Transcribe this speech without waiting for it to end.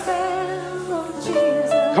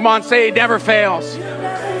Come on, say it never fails.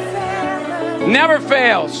 Never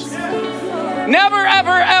fails. Never,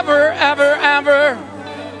 ever, ever, ever, ever.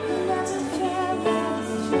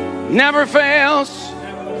 Never fails.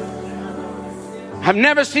 I've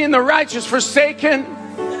never seen the righteous forsaken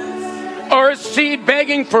or a seed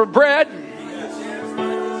begging for bread.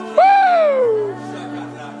 Woo!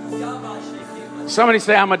 Somebody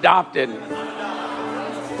say, I'm adopted.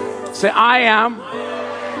 Say, I am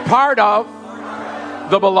part of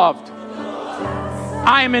the beloved.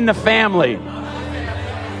 I am in the family.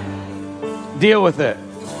 Deal with it.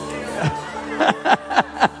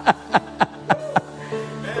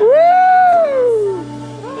 Woo!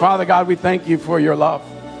 Father God, we thank you for your love.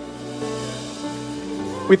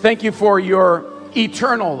 We thank you for your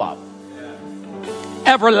eternal love,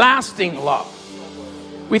 everlasting love.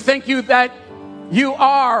 We thank you that you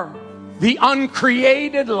are the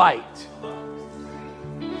uncreated light.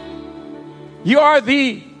 You are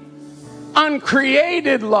the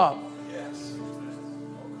uncreated love.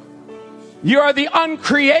 You are the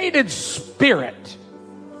uncreated spirit.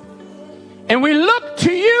 And we look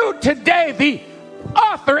to you today, the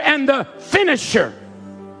author and the finisher.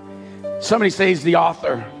 Somebody say he's the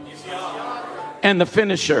author and the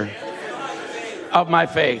finisher of my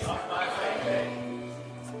faith.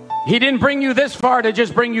 He didn't bring you this far to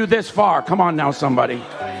just bring you this far. Come on now, somebody.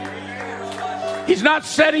 He's not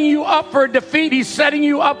setting you up for a defeat. He's setting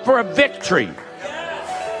you up for a victory.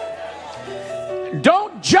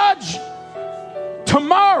 Don't judge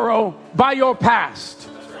tomorrow by your past.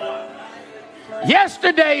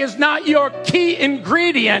 Yesterday is not your key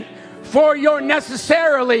ingredient for your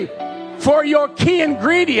key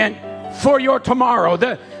ingredient for your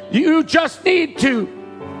tomorrow. You just need to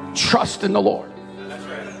trust in the Lord.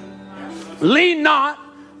 Lean not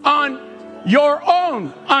on your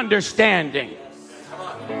own understanding.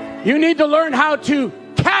 You need to learn how to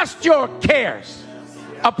cast your cares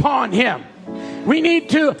upon him. We need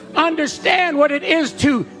to understand what it is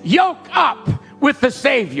to yoke up with the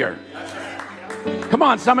Savior. Come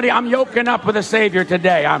on, somebody, I'm yoking up with the Savior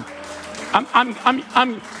today. I'm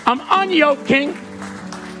unyoking.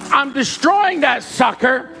 I'm destroying that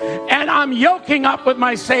sucker, and I'm yoking up with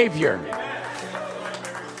my Savior.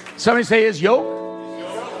 Somebody say his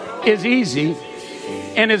yoke is easy,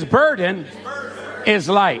 and his burden is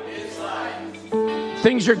light.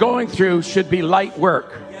 Things you're going through should be light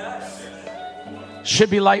work. Should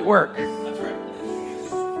be light work.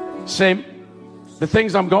 Say, the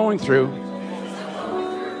things I'm going through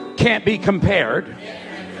can't be compared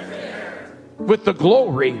with the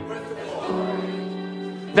glory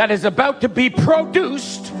that is about to be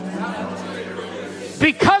produced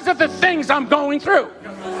because of the things I'm going through.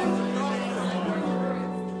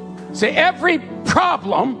 Say, every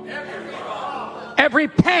problem, every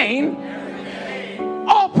pain,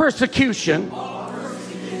 all persecution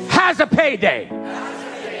has a payday.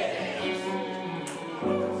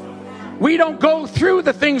 We don't go through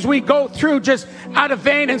the things we go through just out of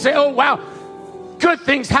vain and say, oh, wow, good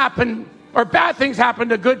things happen or bad things happen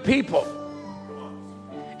to good people.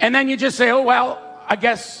 And then you just say, oh, well, I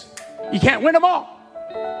guess you can't win them all.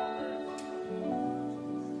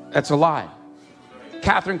 That's a lie.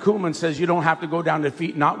 Catherine Kuhlman says you don't have to go down to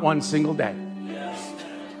defeat not one single day.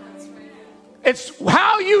 It's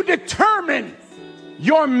how you determine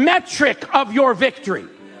your metric of your victory.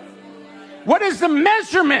 What is the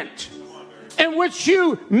measurement in which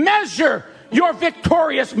you measure your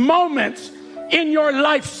victorious moments in your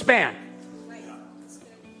lifespan?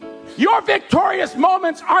 Your victorious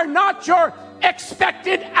moments are not your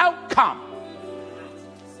expected outcome.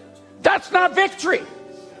 That's not victory.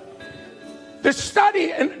 The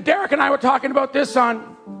study, and Derek and I were talking about this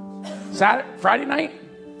on Friday night,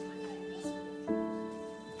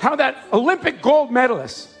 how that Olympic gold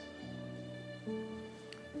medalist,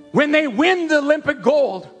 when they win the Olympic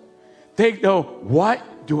gold, they go, what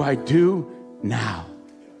do I do now?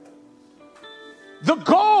 The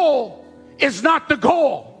goal is not the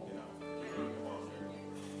goal.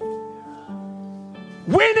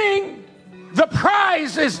 Winning the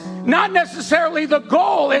prize is not necessarily the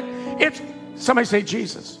goal. It's somebody say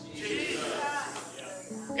Jesus.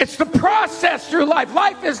 It's the process through life.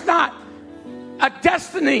 Life is not a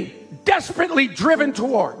destiny desperately driven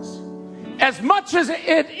towards, as much as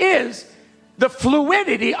it is the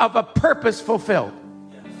fluidity of a purpose fulfilled.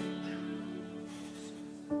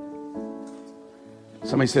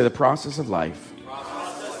 Somebody say the process of life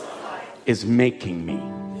is making me,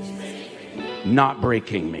 not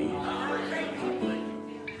breaking me.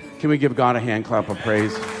 Can we give God a hand clap of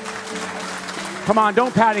praise? Come on,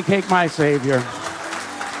 don't patty cake my Savior.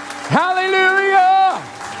 Hallelujah!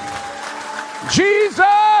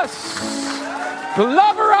 Jesus! the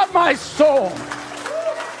lover of my soul.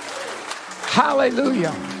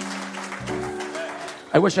 Hallelujah.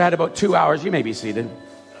 I wish I had about 2 hours. You may be seated.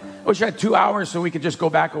 I wish I had 2 hours so we could just go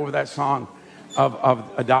back over that song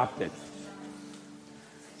of Adopted.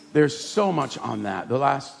 There's so much on that. The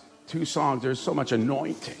last 2 songs, there's so much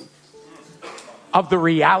anointing of the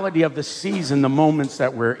reality of the season, the moments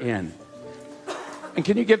that we're in. And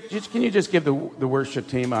can you just give the worship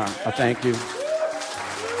team a thank you?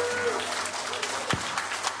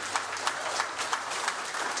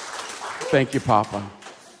 Thank you, Papa.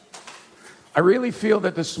 I really feel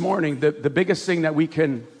that this morning, the biggest thing that we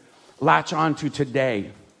can latch onto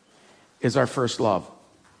today is our first love.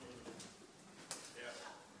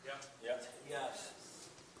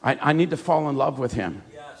 I need to fall in love with him.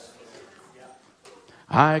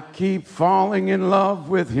 I keep falling in love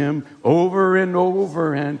with him over and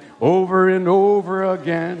over and over and over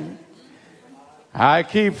again. I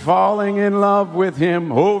keep falling in love with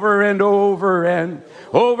him over and over and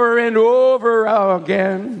over and over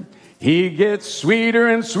again. He gets sweeter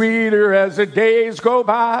and sweeter as the days go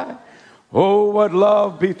by. Oh, what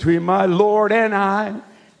love between my Lord and I.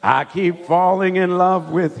 I keep falling in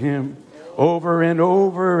love with him over and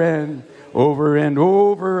over and over and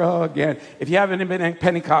over again. If you haven't been in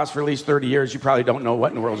Pentecost for at least 30 years, you probably don't know what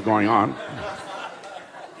in the world's going on.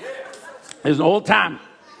 There's an old time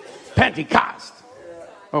Pentecost.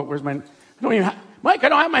 Oh, where's my... Mike, I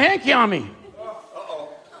don't have my hanky on me.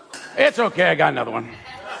 It's okay, I got another one.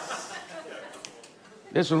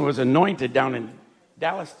 This one was anointed down in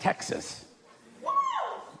Dallas, Texas.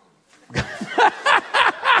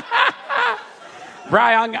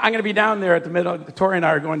 Brian, I'm going to be down there at the middle. Tori and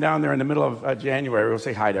I are going down there in the middle of January. We'll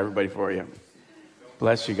say hi to everybody for you.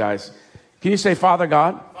 Bless you guys. Can you say, Father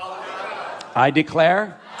God, I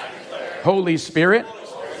declare, Holy Spirit,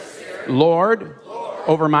 Lord,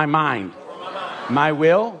 over my mind, my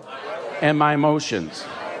will, and my emotions.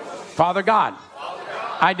 Father God,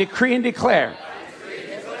 I decree and declare,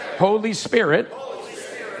 Holy Spirit,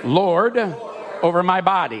 Lord, over my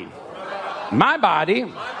body. My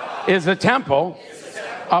body is a temple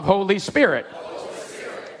of Holy Spirit.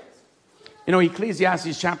 You know,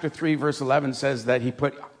 Ecclesiastes chapter 3, verse 11 says that he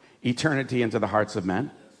put eternity into the hearts of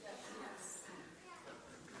men.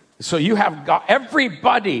 So you have God.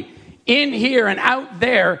 Everybody in here and out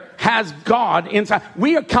there has God inside.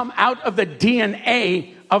 We have come out of the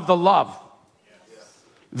DNA of the love.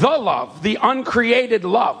 The love, the uncreated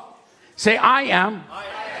love. Say, I am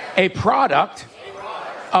a product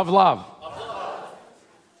of love.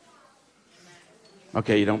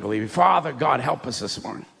 Okay, you don't believe me. Father, God, help us this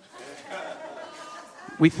morning.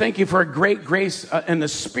 We thank you for a great grace and the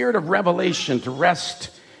spirit of revelation to rest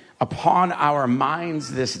upon our minds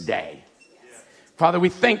this day. Father, we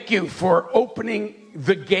thank you for opening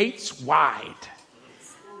the gates wide.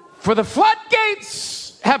 For the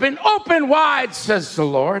floodgates have been opened wide, says the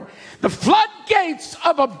Lord. The floodgates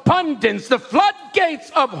of abundance, the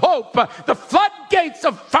floodgates of hope, the floodgates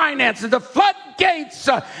of finances, the floodgates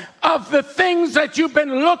of the things that you've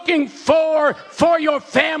been looking for your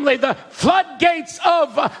family, the floodgates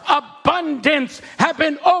of abundance have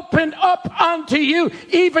been opened up unto you.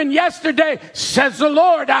 Even yesterday, says the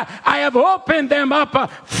Lord, I have opened them up. A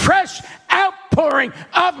fresh outpouring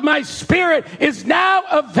of my spirit is now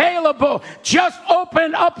available. Just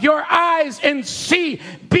open up your eyes and see.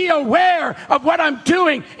 Be aware of what I'm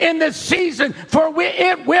doing in this season, for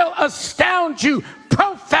it will astound you,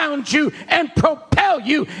 profound you, and propel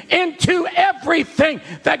you into everything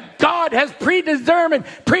that God has predetermined,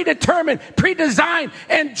 predesigned,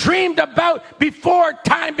 and dreamed about before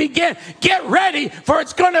time began. Get ready, for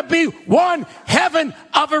it's going to be one heaven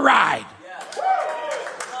of a ride.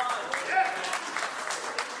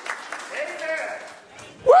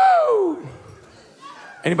 Woo!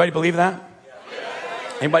 Anybody believe that?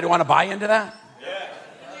 Anybody want to buy into that?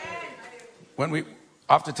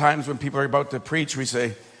 Oftentimes when people are about to preach, we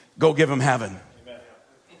say, go give them heaven.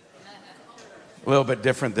 A little bit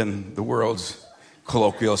different than the world's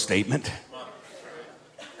colloquial statement.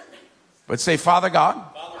 But say, Father God,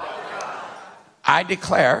 I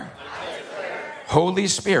declare Holy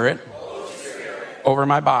Spirit over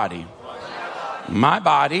my body. My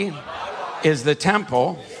body is the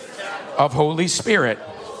temple of Holy Spirit.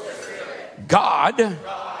 God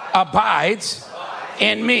abides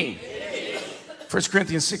in me. 1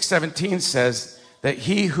 Corinthians 6:17 says that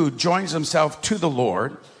he who joins himself to the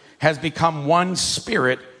Lord has become one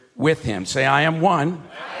spirit with him. Say, I am one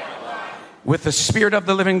with the Spirit of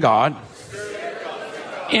the living God,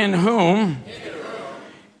 in who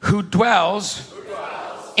dwells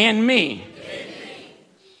in me.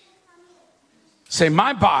 Say,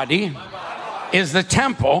 my body is the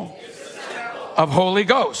temple of Holy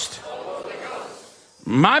Ghost.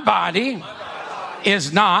 My body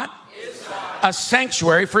is not a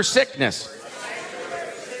sanctuary for sickness.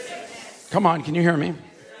 Come on, can you hear me?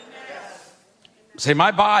 Say,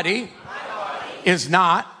 my body is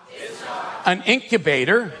not an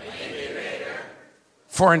incubator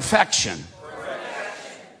for infection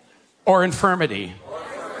or infirmity.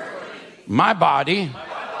 My body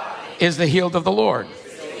is the healed of the Lord.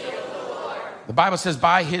 The Bible says,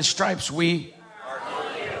 by his stripes we are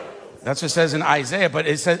healed. That's what it says in Isaiah, but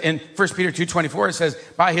it says in 1 Peter 2:24, it says,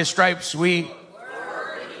 by his stripes we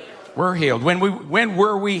were healed. When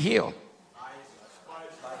were we healed?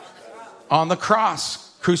 On the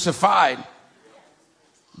cross, crucified.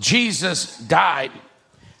 Jesus died.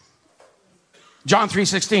 John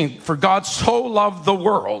 3:16, for God so loved the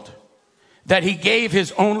world that he gave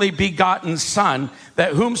his only begotten Son,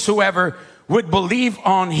 that whomsoever would believe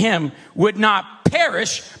on him would not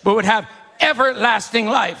perish, but would have everlasting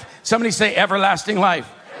life. Somebody say everlasting life.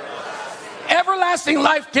 Everlasting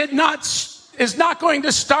life is not going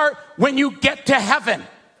to start when you get to heaven.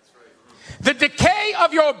 The decay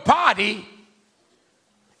of your body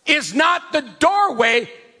is not the doorway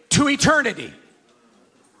to eternity.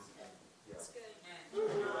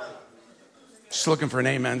 Just looking for an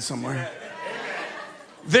amen somewhere.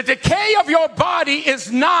 The decay of your body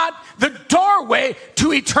is not the doorway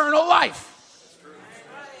to eternal life.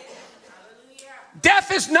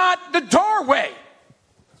 Death is not the doorway.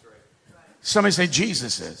 Somebody say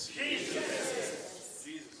Jesus is.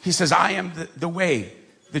 He says, I am the way,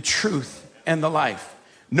 the truth, and the life.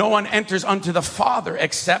 No one enters unto the Father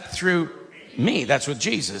except through me. That's what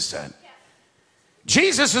Jesus said.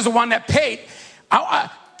 Jesus is the one that paid.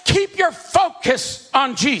 Keep your focus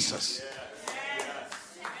on Jesus.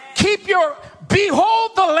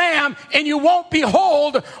 Behold the Lamb, and you won't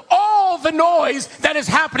behold all the noise that is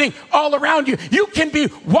happening all around you. You can be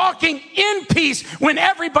walking in peace when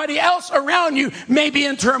everybody else around you may be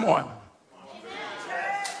in turmoil.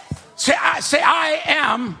 Say, I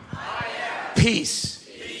am peace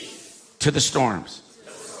to the storms.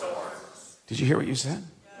 Did you hear what you said?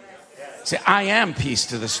 Say, I am peace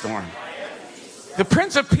to the storm. The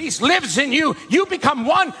Prince of Peace lives in you. You become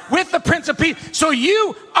one with the Prince of Peace. So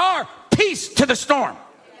you are peace to the storm.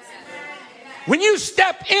 When you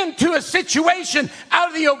step into a situation out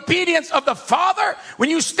of the obedience of the Father, when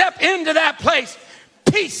you step into that place,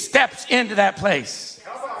 peace steps into that place.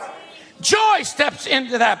 Joy steps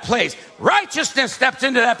into that place. Righteousness steps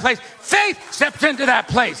into that place. Faith steps into that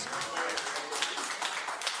place.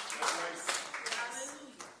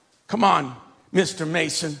 Come on, Mr.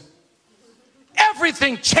 Mason.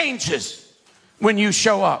 Everything changes when you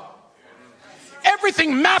show up.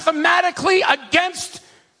 Everything mathematically against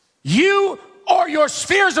you or your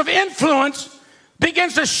spheres of influence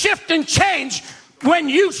begins to shift and change when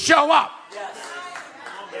you show up.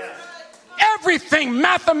 Everything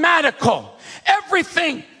mathematical,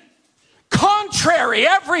 everything contrary,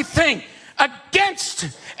 everything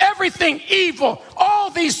against, everything evil, all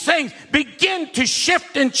these things begin to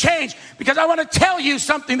shift and change, because I want to tell you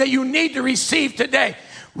something that you need to receive today.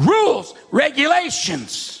 Rules,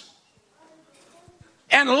 regulations,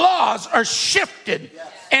 and laws are shifted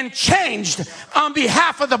and changed on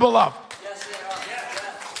behalf of the beloved.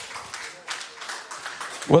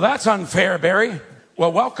 Well, that's unfair, Barry.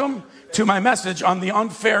 Well, welcome to my message on the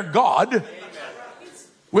unfair God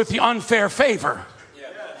with the unfair favor.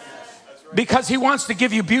 Because he wants to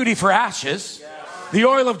give you beauty for ashes, the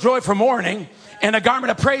oil of joy for mourning, and a garment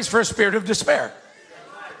of praise for a spirit of despair.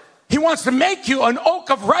 He wants to make you an oak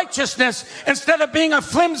of righteousness instead of being a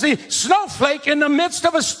flimsy snowflake in the midst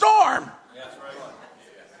of a storm.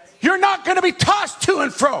 You're not going to be tossed to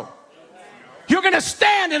and fro. You're going to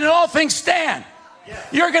stand and in all things stand.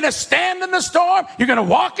 You're going to stand in the storm. You're going to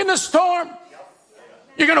walk in the storm.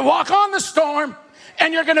 You're going to walk on the storm.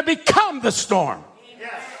 And you're going to become the storm.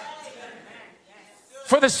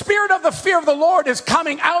 For the spirit of the fear of the Lord is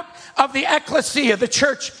coming out of the ecclesia, the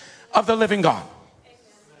church of the living God.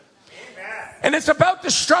 And it's about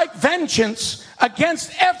to strike vengeance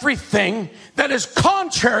against everything that is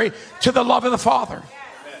contrary to the love of the Father.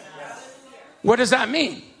 What does that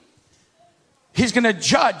mean? He's going to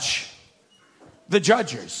judge the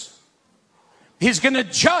judgers. He's going to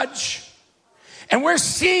judge. And we're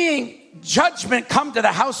seeing judgment come to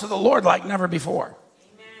the house of the Lord like never before.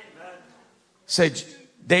 Say,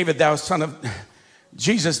 David, thou son of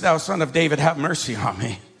Jesus, thou son of David, have mercy on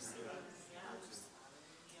me.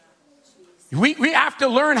 We have to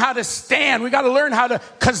learn how to stand. We got to learn how to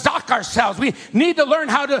kazak ourselves. We need to learn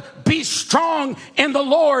how to be strong in the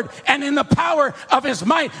Lord and in the power of his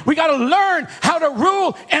might. We got to learn how to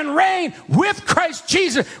rule and reign with Christ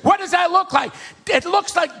Jesus. What does that look like? It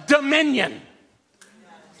looks like dominion.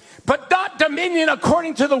 But not dominion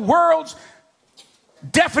according to the world's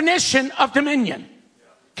definition of dominion.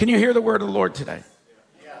 Can you hear the word of the Lord today?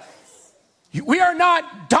 We are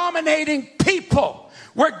not dominating people.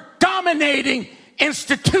 We're dominating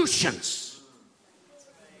institutions.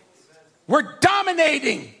 We're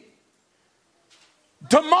dominating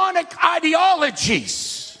demonic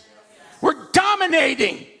ideologies. We're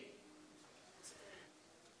dominating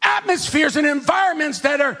atmospheres and environments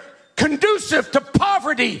that are conducive to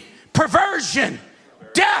poverty, perversion,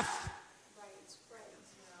 death.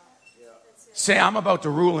 Say, I'm about to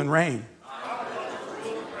rule and reign.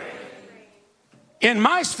 In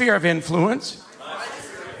my sphere of influence,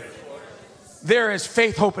 there is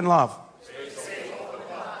faith, hope, and love.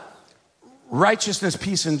 Righteousness,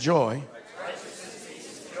 peace, and joy.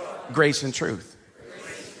 Grace and truth.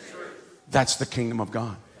 That's the kingdom of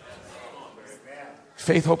God.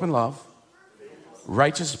 Faith, hope, and love.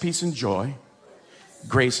 Righteousness, peace, and joy.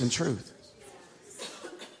 Grace and truth.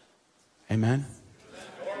 Amen.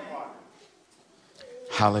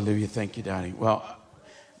 Hallelujah. Thank you, Daddy. Well,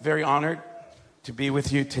 very honored to be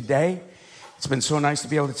with you today. It's been so nice to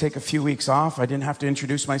be able to take a few weeks off. I didn't have to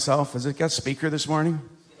introduce myself as a guest speaker this morning.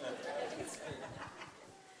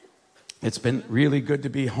 It's been really good to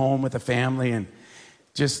be home with the family and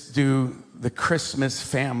just do the Christmas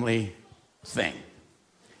family thing.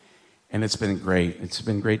 And it's been great. It's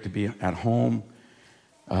been great to be at home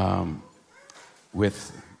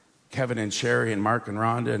with Kevin and Sherry and Mark and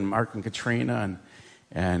Rhonda and Mark and Katrina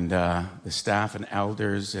and the staff and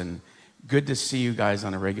elders, and good to see you guys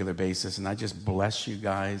on a regular basis. And I just bless you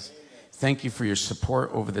guys. Thank you for your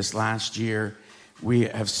support over this last year. We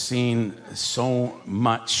have seen so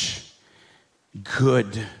much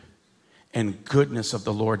good and goodness of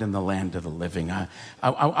the Lord in the land of the living.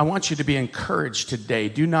 I want you to be encouraged today.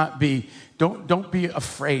 Don't be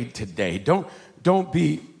afraid today. Don't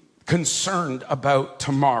be concerned about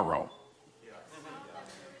tomorrow.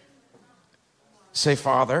 Say,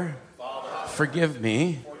 Father, forgive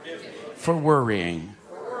me for worrying.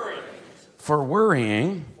 For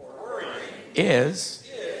worrying is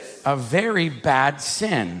a very bad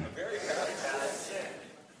sin.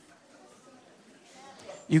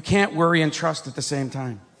 You can't worry and trust at the same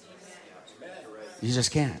time. You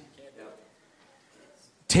just can't.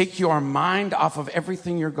 Take your mind off of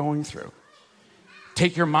everything you're going through.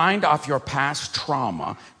 Take your mind off your past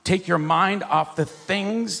trauma. Take your mind off the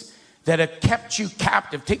things that have kept you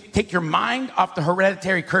captive. Take your mind off the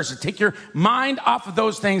hereditary curses. Take your mind off of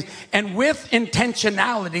those things, and with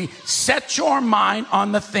intentionality, set your mind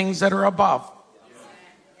on the things that are above.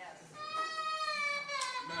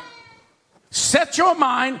 Set your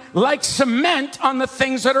mind like cement on the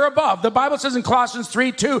things that are above. The Bible says in Colossians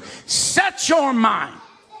 3:2, set your mind.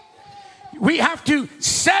 We have to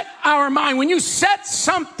set our mind. When you set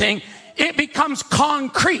something, it becomes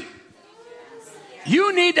concrete.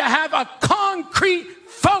 You need to have a concrete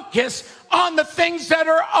focus on the things that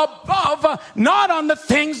are above, not on the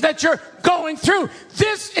things that you're going through.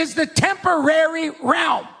 This is the temporary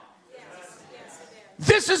realm.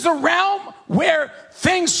 This is a realm where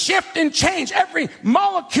things shift and change. Every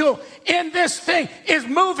molecule in this thing is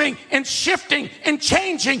moving and shifting and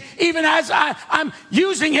changing, even as I'm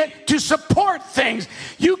using it to support things.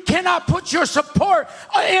 You cannot put your support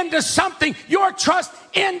into something, your trust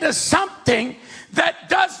into something that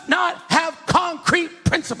does not have concrete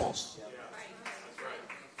principles.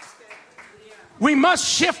 We must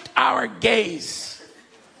shift our gaze.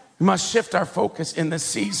 We must shift our focus in this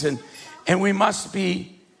season. And we must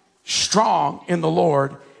be strong in the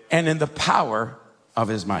Lord and in the power of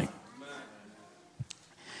his might.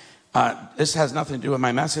 This has nothing to do with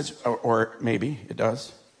my message, or maybe it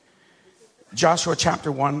does. Joshua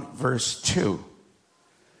chapter 1, verse 2.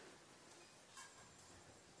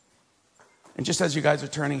 And just as you guys are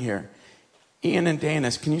turning here, Ian and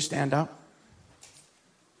Danis, can you stand up?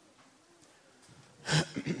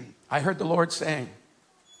 I heard the Lord saying,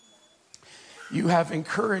 you have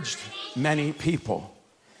encouraged many people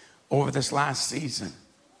over this last season.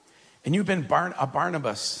 And you've been a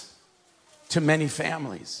Barnabas to many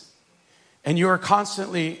families. And you are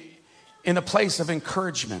constantly in a place of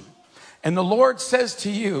encouragement. And the Lord says to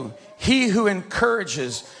you, he who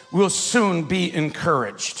encourages will soon be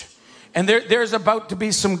encouraged. And there's about to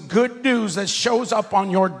be some good news that shows up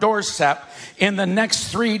on your doorstep in the next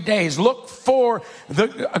 3 days. Look for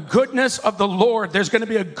the goodness of the Lord. There's going to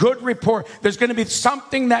be a good report. There's going to be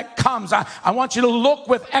something that comes. I want you to look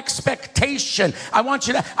with expectation. I want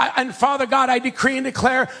you to, and Father God, I decree and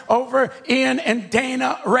declare over Ian and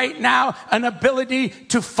Dana right now an ability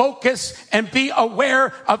to focus and be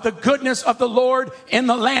aware of the goodness of the Lord in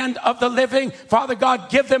the land of the living. Father God,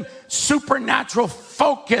 give them supernatural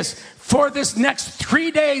focus for this next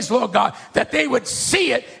 3 days, Lord God, that they would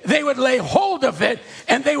see it, they would lay hold of it,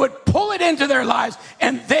 and they would pull it into their lives,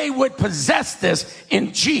 and they would possess this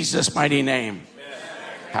in Jesus' mighty name. Amen.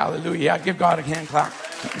 Hallelujah. Give God a hand clap.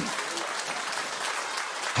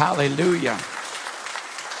 Hallelujah.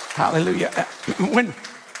 Hallelujah. When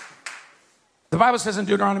the Bible says in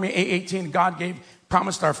Deuteronomy 8:18, God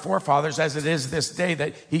promised our forefathers, as it is this day,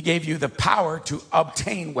 that he gave you the power to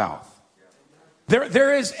obtain wealth.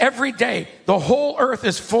 There is every day, the whole earth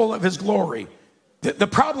is full of his glory. The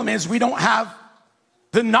problem is we don't have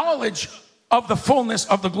the knowledge of the fullness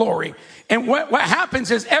of the glory. And what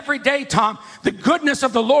happens is every day, Tom, the goodness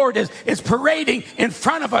of the Lord is parading in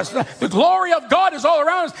front of us. The glory of God is all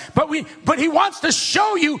around us, but he wants to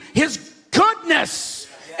show you his goodness.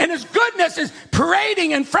 And his goodness is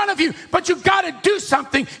parading in front of you, but you've got to do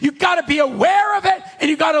something. You've got to be aware of it, and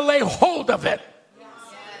you've got to lay hold of it.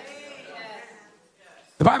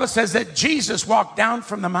 The Bible says that Jesus walked down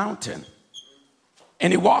from the mountain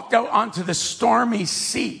and he walked out onto the stormy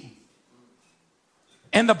sea.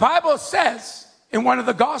 And the Bible says in one of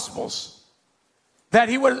the Gospels that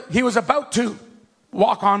he was about to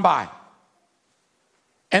walk on by.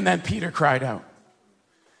 And then Peter cried out.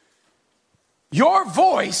 Your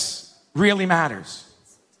voice really matters.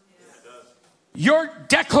 Your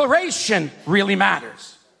declaration really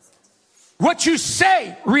matters. What you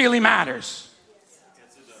say really matters.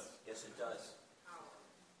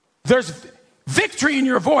 There's victory in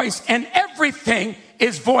your voice, and everything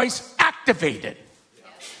is voice activated.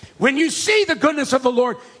 When you see the goodness of the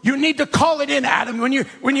Lord, you need to call it in, Adam. When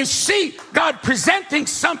you see God presenting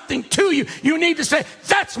something to you, you need to say,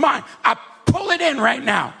 that's mine. I pull it in right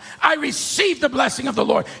now. I receive the blessing of the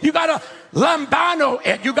Lord. You got to lambano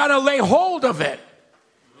it. You got to lay hold of it.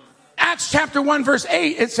 Acts chapter 1 verse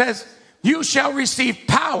 8, it says, you shall receive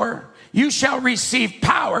power. You shall receive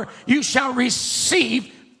power. You shall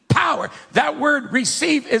receive power. That word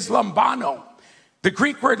receive is lambano. The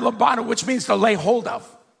Greek word lambano, which means to lay hold of.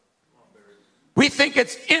 We think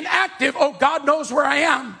it's inactive. Oh, God knows where I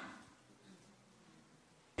am.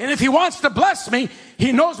 And if he wants to bless me,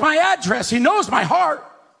 he knows my address. He knows my heart.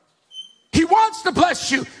 He wants to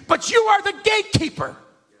bless you, but you are the gatekeeper.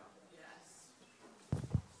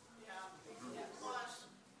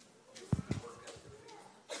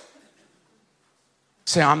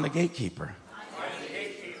 Say, I'm the gatekeeper.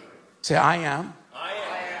 Say, I am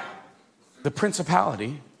the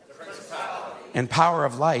principality and power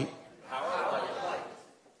of light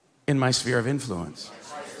in my sphere of influence.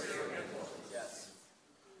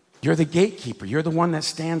 You're the gatekeeper. You're the one that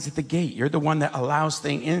stands at the gate. You're the one that allows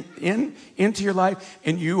things into your life,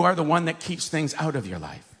 and you are the one that keeps things out of your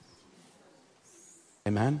life.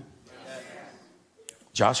 Amen?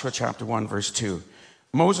 Joshua chapter 1, verse 2.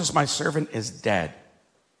 Moses, my servant, is dead.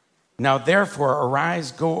 Now, therefore,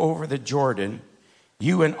 arise, go over the Jordan,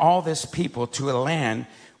 you and all this people, to a land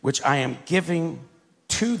which I am giving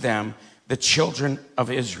to them, the children of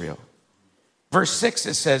Israel. Verse 6,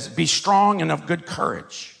 it says, be strong and of good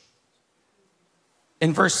courage.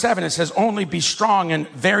 In verse 7, it says, only be strong and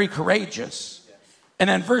very courageous. And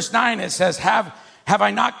then verse 9, it says, have I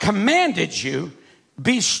not commanded you,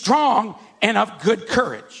 be strong and of good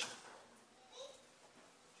courage.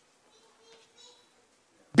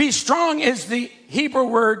 Be strong is the Hebrew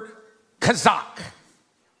word kazak.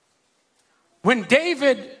 When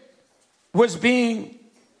David was being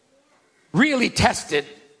really tested,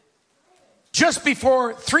 just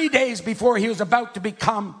before 3 days before he was about to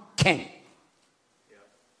become king.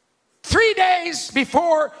 3 days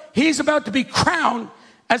before he's about to be crowned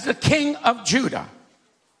as the king of Judah.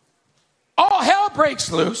 All hell breaks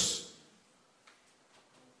loose.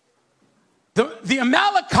 The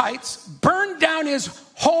Amalekites burned down his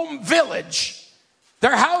home village,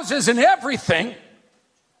 their houses and everything.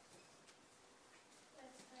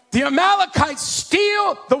 The Amalekites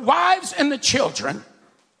steal the wives and the children,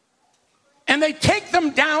 and they take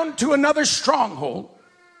them down to another stronghold.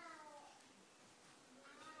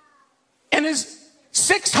 And his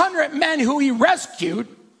 600 men who he rescued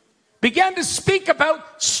began to speak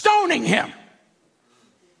about stoning him.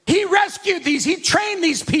 He rescued these. He trained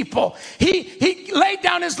these people. He laid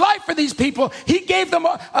down his life for these people. He gave them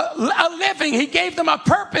a living. He gave them a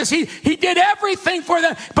purpose. He did everything for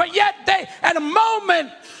them. But yet they, at a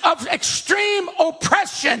moment of extreme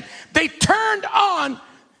oppression, they turned on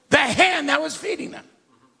the hand that was feeding them.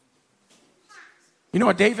 You know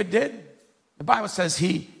what David did? The Bible says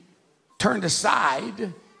he turned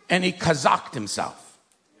aside and he kazakhed himself.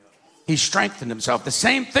 He strengthened himself. The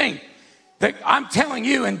same thing that I'm telling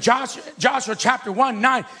you in Joshua chapter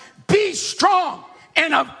 1:9, be strong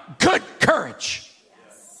and of good courage.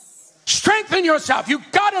 Strengthen yourself.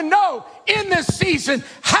 You've got to know in this season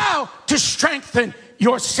how to strengthen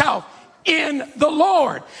yourself in the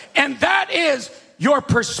Lord. And that is your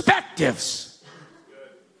perspectives.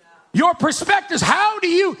 Your perspectives. How do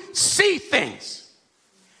you see things?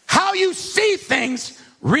 How you see things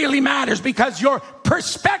really matters, because your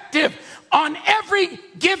perspective on every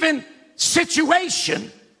given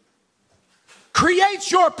situation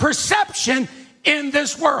creates your perception in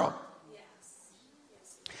this world.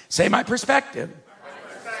 Say, my perspective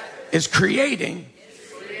is creating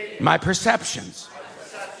my perceptions.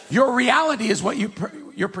 Your reality is what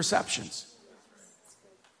your perceptions.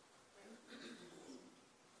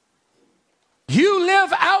 You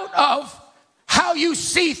live out of how you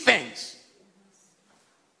see things.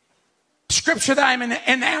 Scripture that I'm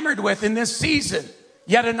enamored with in this season,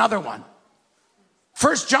 yet another one.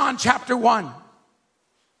 1 John chapter 1.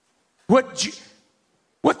 What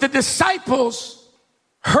the disciples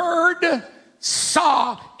heard,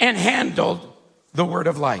 saw, and handled the word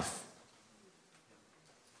of life.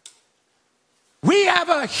 We have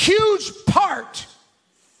a huge part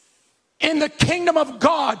in the kingdom of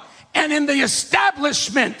God and in the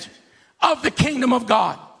establishment of the kingdom of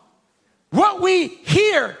God. What we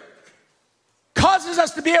hear causes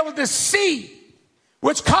us to be able to see,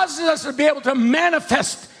 which causes us to be able to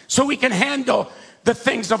manifest so we can handle the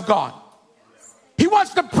things of God. He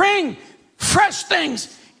wants to bring fresh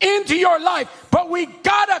things into your life, but we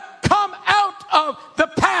gotta come out of the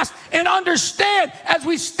past and understand as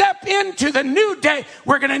we step into the new day,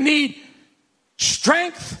 we're gonna need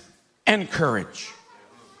strength and courage.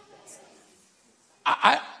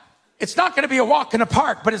 It's not gonna be a walk in the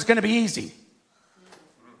park, but it's gonna be easy.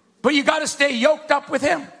 But you gotta stay yoked up with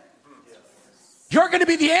him. You're gonna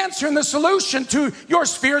be the answer and the solution to your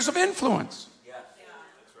spheres of influence.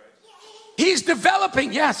 He's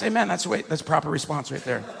developing. Yes, amen. That's proper response right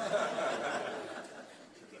there.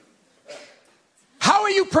 How are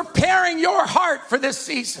you preparing your heart for this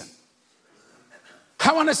season?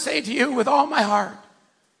 I want to say to you with all my heart,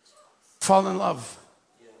 fall in love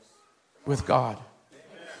with God.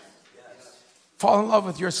 Fall in love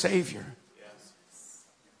with your Savior.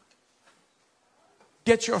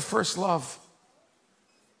 Get your first love.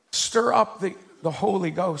 Stir up the Holy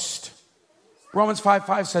Ghost. Romans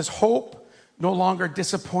 5:5 says, hope no longer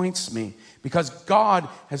disappoints me, because God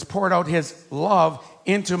has poured out his love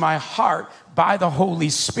into my heart by the Holy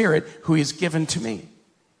Spirit who is given to me.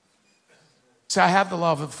 So I have the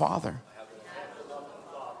love of the Father.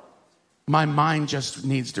 My mind just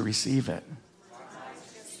needs to receive it.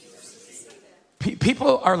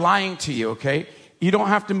 People are lying to you, okay? You don't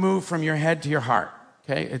have to move from your head to your heart,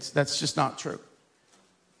 okay? That's just not true.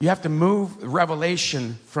 You have to move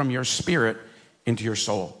revelation from your spirit into your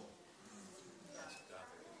soul.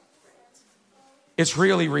 It's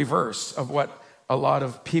really reverse of what a lot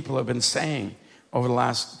of people have been saying over the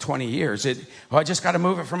last 20 years. I just got to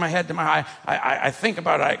move it from my head to my heart. I think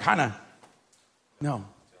about it. No,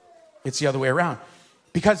 it's the other way around.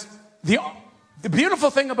 Because the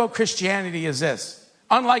beautiful thing about Christianity is this.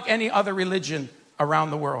 Unlike any other religion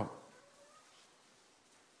around the world,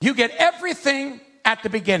 you get everything at the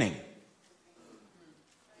beginning.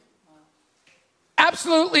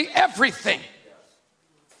 Absolutely everything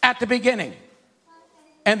at the beginning.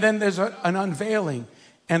 And then there's an unveiling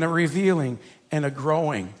and a revealing and a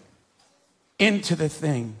growing into the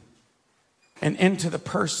thing and into the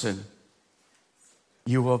person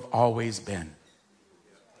you have always been.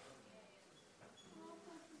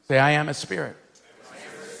 Say, I am a spirit.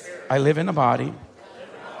 I live in a body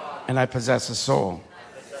and I possess a soul.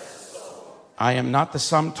 I am not the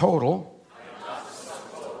sum total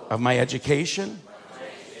of my education,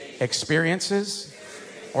 experiences,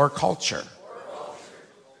 or culture.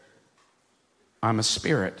 I'm a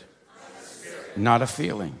spirit, not a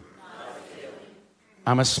feeling.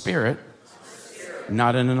 I'm a spirit,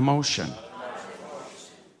 not an emotion.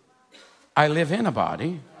 I live in a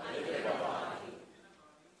body.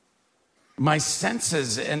 My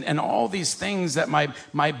senses and all these things that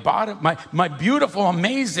my body, my beautiful,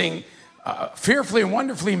 amazing fearfully and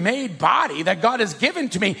wonderfully made body that God has given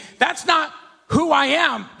to me. That's not who I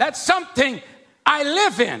am. That's something I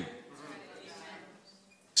live in.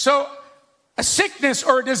 So a sickness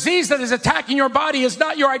or a disease that is attacking your body is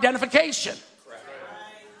not your identification.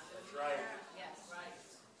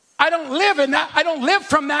 I don't live in that. I don't live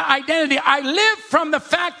from that identity. I live from the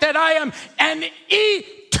fact that I am an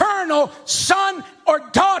eternal son or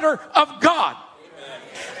daughter of God.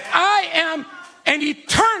 I am an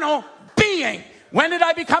eternal being. When did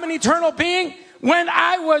I become an eternal being? When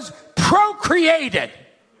I was procreated.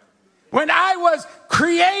 When I was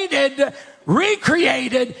created,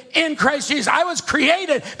 recreated in Christ Jesus. I was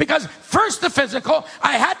created because first the physical,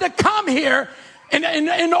 I had to come here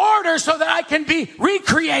in order so that I can be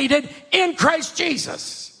recreated in Christ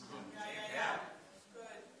Jesus.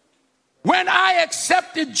 When I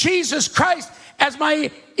accepted Jesus Christ as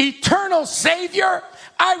my eternal Savior,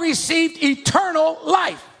 I received eternal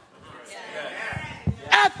life.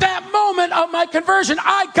 At that moment of my conversion,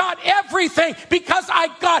 I got everything because I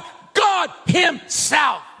got God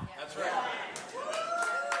Himself. That's right.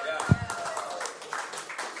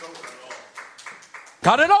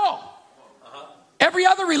 Got it all. Every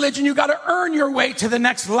other religion, you got to earn your way to the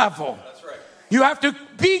next level. That's right. You have to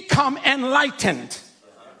become enlightened.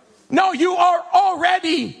 No, you are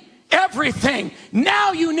already everything.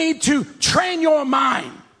 Now you need to train your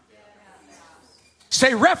mind.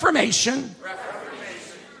 Say reformation,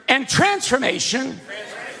 and transformation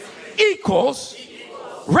equals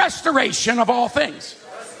restoration of all things.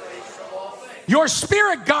 Your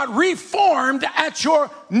spirit got reformed at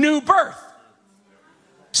your new birth.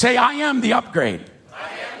 Say, I am the upgrade.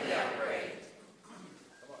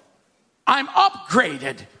 I'm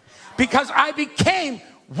upgraded because I became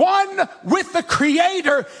one with the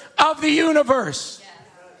creator of the universe.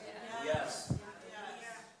 Yes.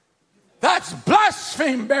 That's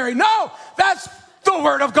blasphemy, Barry. No, that's the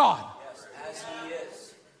word of God. Yes, as He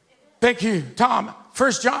is. Thank you, Tom.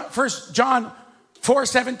 1 John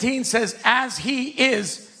 4:17 says, as He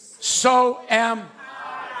is, so am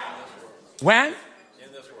I. When? In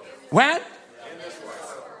this world. When? In this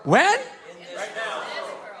world. When? Right now.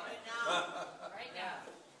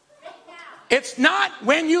 It's not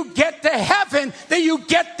when you get to heaven that you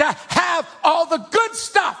get to have all the good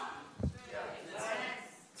stuff.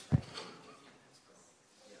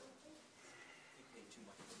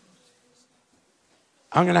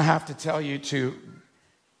 I'm going to have to tell you to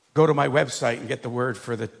go to my website and get the word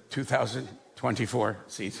for the 2024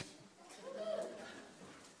 season.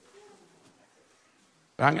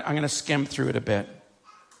 I'm going to skim through it a bit.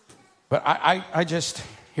 But I just,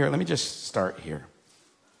 here, let me just start here.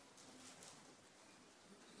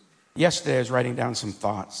 Yesterday, I was writing down some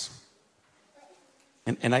thoughts.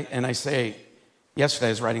 And I say, yesterday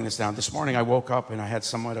I was writing this down. This morning I woke up and I had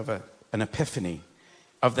somewhat of an epiphany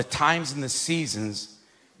of the times and the seasons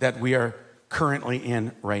that we are currently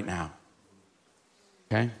in right now.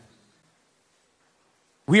 Okay?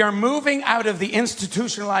 We are moving out of the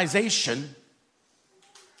institutionalization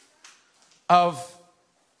of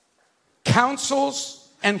councils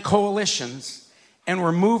and coalitions, and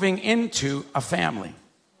we're moving into a family.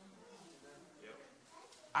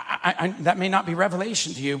 That may not be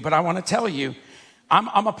revelation to you, but I want to tell you,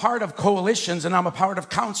 I'm a part of coalitions and I'm a part of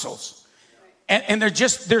councils. And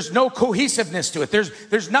there's no cohesiveness to it.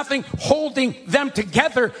 There's nothing holding them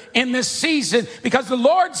together in this season because the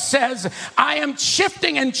Lord says, I am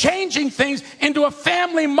shifting and changing things into a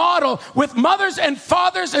family model with mothers and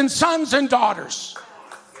fathers and sons and daughters.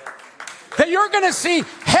 That you're going to see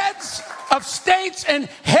heads of states and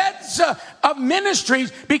heads of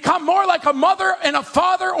ministries become more like a mother and a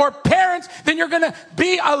father or parents than you're going to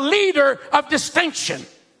be a leader of distinction.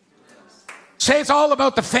 Say it's all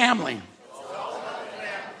about the family.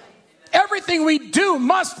 Everything we do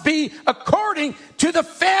must be according to the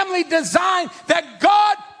family design that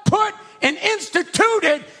God put and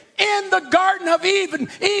instituted in the Garden of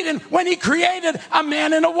Eden when He created a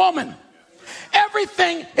man and a woman.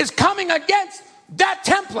 Everything is coming against that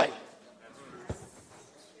template.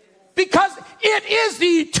 Because it is the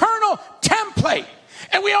eternal template.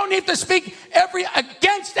 And we don't need to speak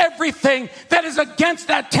against everything that is against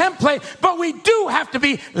that template. But we do have to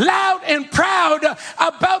be loud and proud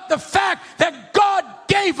about the fact that God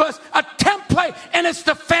gave us a template, and it's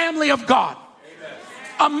the family of God. Amen.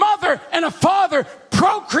 A mother and a father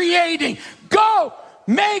procreating. Go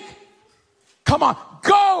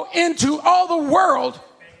into all the world.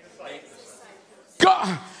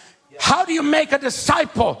 Go. How do you make a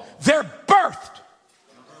disciple? They're birthed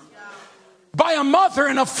by a mother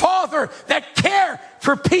and a father that care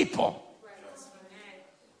for people.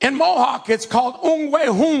 In Mohawk, it's called Ungwe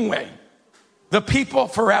Hungwe. The people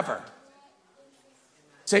forever.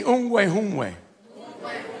 Say, Ungwe Hungwe.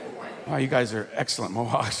 Oh, you guys are excellent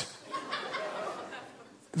Mohawks.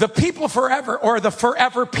 The people forever, or the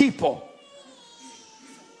forever people.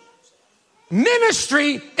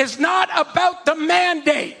 Ministry is not about the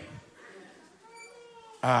mandate.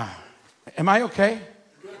 Am I okay?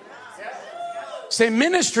 Say,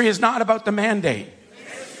 ministry is not about the mandate.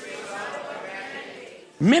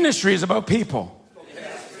 Ministry is about people.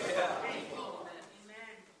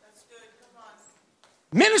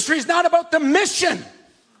 Ministry is not about the mission.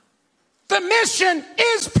 The mission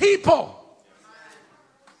is people.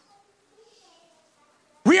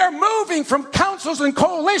 We are moving from councils and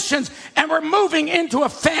coalitions, and we're moving into a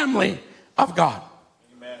family of God.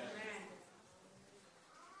 Amen.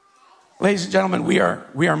 Ladies and gentlemen, we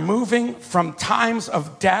are moving from times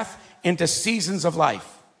of death into seasons of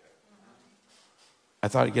life. I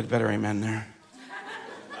thought I'd get a better amen there.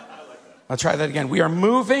 I'll try that again. We are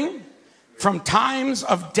moving from times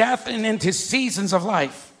of death and into seasons of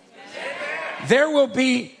life. There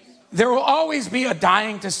will always be a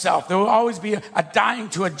dying to self. There will always be a dying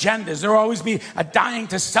to agendas. There will always be a dying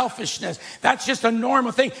to selfishness. That's just a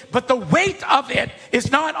normal thing. But the weight of it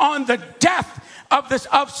is not on the death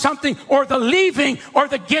of something, or the leaving, or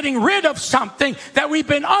the getting rid of something that we've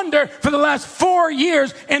been under for the last 4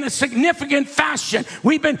 years in a significant fashion.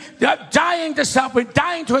 We've been dying to self. We've been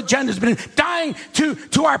dying to agendas. We've been dying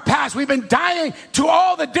to our past. We've been dying to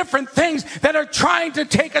all the different things that are trying to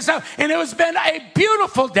take us out. And it has been a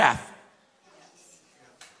beautiful death.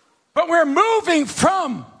 But we're moving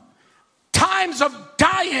from times of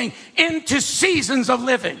dying into seasons of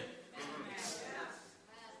living.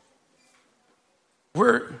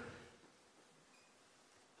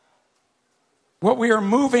 What we are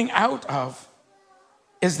moving out of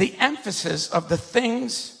is the emphasis of the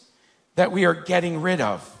things that we are getting rid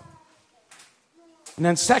of. And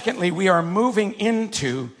then secondly, we are moving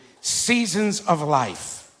into seasons of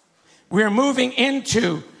life. We are moving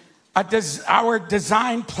into our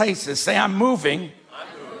designed places. Say, I'm moving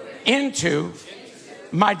into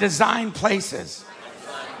my designed places.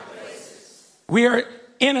 We are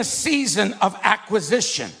in a season of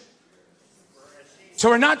acquisition.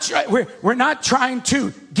 So we're not trying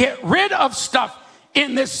to get rid of stuff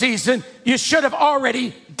in this season. You should have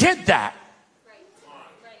already did that.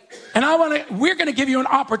 And we're going to give you an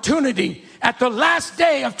opportunity at the last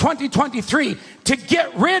day of 2023 to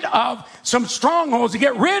get rid of some strongholds, to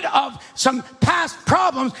get rid of some past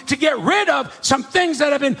problems, to get rid of some things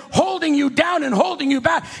that have been holding you down and holding you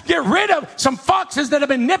back. Get rid of some foxes that have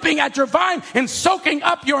been nipping at your vine and soaking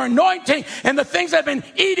up your anointing, and the things that have been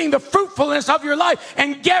eating the fruitfulness of your life.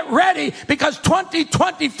 And get ready, because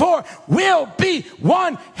 2024 will be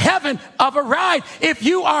one heaven of a ride if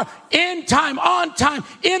you are in time, on time,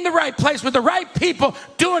 in the right place with the right people,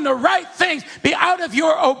 doing the right things. Be out of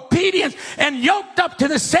your obedience and yoked up to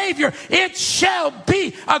the Savior. It shall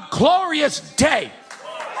be a glorious day.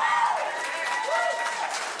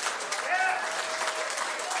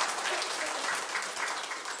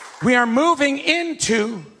 We are moving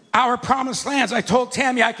into our promised lands. I told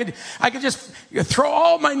Tammy I could just throw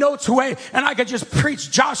all my notes away and I could just preach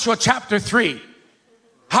Joshua chapter 3.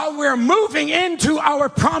 How we're moving into our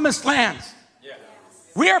promised lands.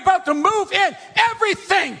 We are about to move in.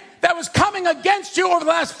 Everything that was coming against you over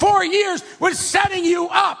the last 4 years was setting you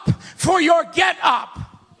up for your get up.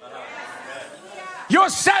 Your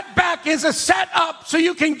setback is a set up so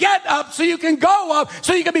you can get up, so you can go up,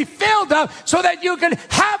 so you can be filled up, so that you can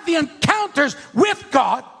have the encounters with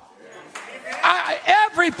God.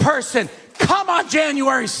 Every person, come on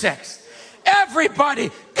January 6th. Everybody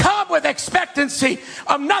come with expectancy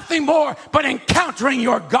of nothing more but encountering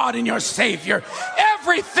your God and your Savior.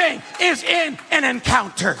 Everything is in an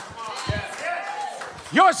encounter.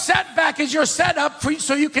 Your setback is your setup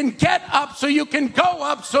so you can get up, so you can go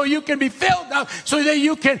up, so you can be filled up, so that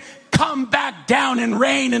you can come back down and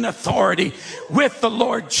reign in authority with the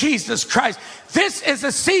Lord Jesus Christ. This is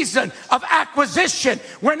a season of acquisition.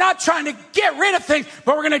 We're not trying to get rid of things,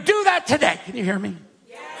 but we're going to do that today. Can you hear me?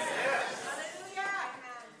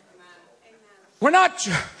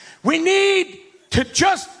 We need to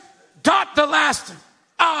just dot the last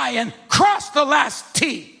I and cross the last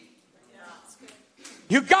T.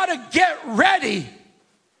 You got to get ready,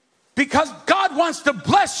 because God wants to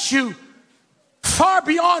bless you far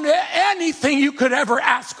beyond anything you could ever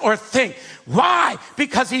ask or think. Why?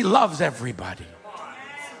 Because he loves everybody.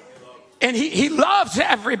 And he loves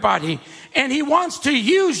everybody. And he wants to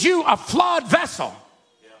use you, a flawed vessel.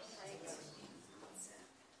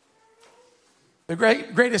 The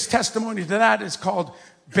greatest testimony to that is called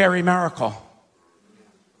Barry Maracle.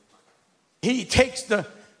 He takes the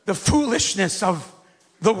foolishness of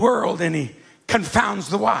the world and he confounds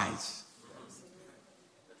the wise.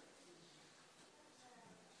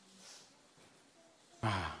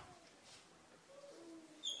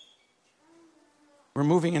 We're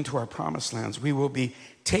moving into our promised lands. We will be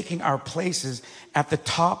taking our places at the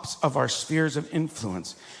tops of our spheres of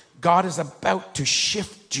influence. God is about to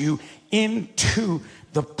shift you into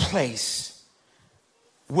the place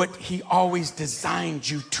what he always designed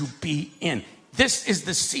you to be in. This is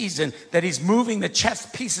the season that he's moving the chess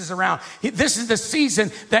pieces around. This is the season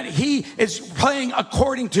that he is playing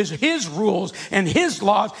according to his rules and his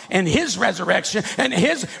laws and his resurrection and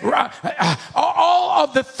his all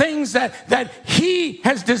of the things that he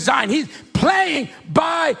has designed. He's playing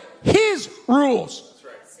by his rules,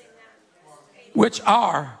 which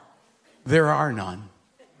are, there are none.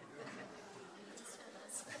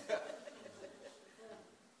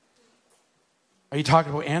 Are you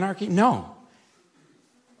talking about anarchy? No.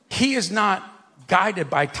 He is not guided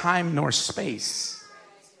by time nor space.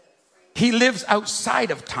 He lives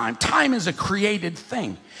outside of time. Time is a created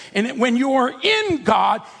thing. And when you're in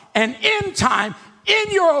God and in time,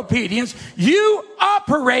 in your obedience, you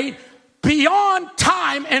operate beyond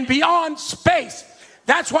time and beyond space.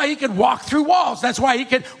 That's why he could walk through walls. That's why he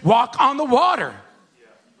could walk on the water.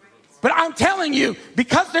 But I'm telling you,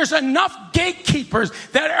 because there's enough gatekeepers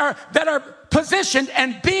that are positioned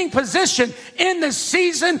and being positioned in the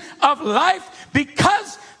season of life,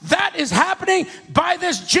 because that is happening by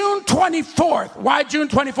this June 24th. Why June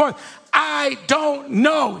 24th? I don't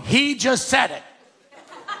know. He just said it.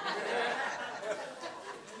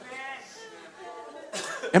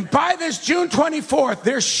 And by this June 24th,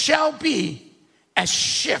 there shall be a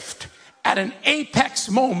shift at an apex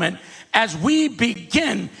moment as we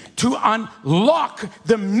begin to unlock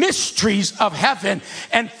the mysteries of heaven,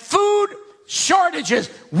 and food shortages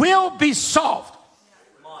will be solved.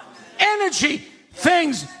 Energy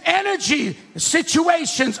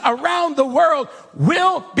situations around the world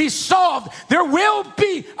will be solved. There will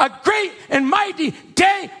be a great and mighty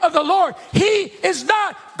day of the Lord. He is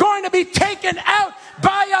not going to be taken out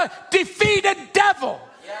by a defeated devil.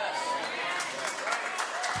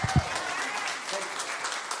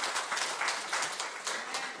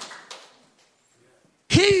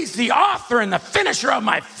 He's the author and the finisher of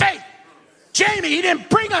my faith. Jamie, he didn't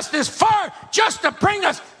bring us this far just to bring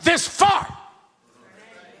us this far.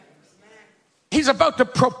 He's about to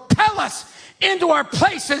propel us into our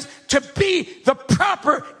places to be the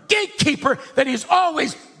proper gatekeeper that he's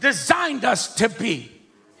always designed us to be.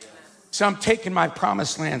 So I'm taking my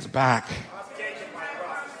promised lands back.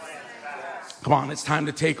 Come on, it's time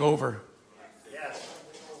to take over.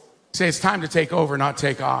 Say, it's time to take over, not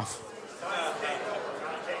take off.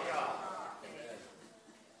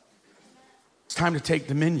 It's time to take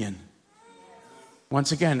dominion.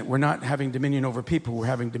 Once again, we're not having dominion over people. We're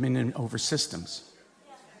having dominion over systems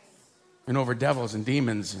and over devils and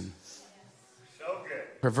demons and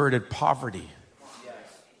perverted poverty.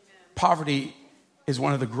 Poverty is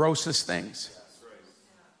one of the grossest things.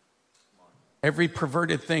 Every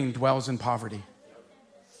perverted thing dwells in poverty.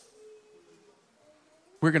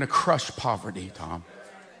 We're going to crush poverty, Tom.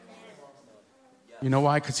 You know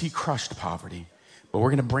why? Because he crushed poverty. But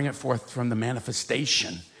we're going to bring it forth from the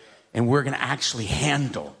manifestation, and we're going to actually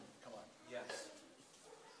handle.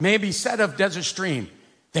 Maybe said of Desert Stream,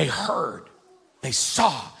 they heard, they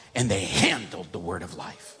saw, and they handled the word of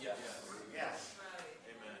life.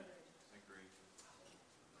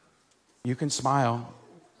 You can smile.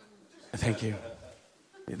 Thank you.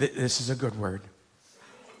 This is a good word.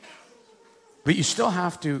 But you still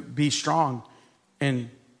have to be strong and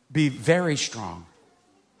be very strong.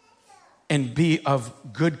 And be of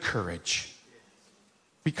good courage.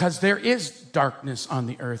 Because there is darkness on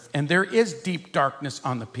the earth and there is deep darkness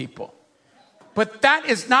on the people. But that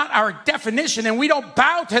is not our definition, and we don't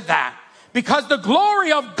bow to that. Because the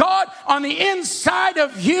glory of God on the inside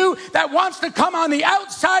of you that wants to come on the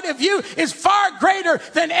outside of you is far greater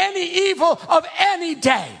than any evil of any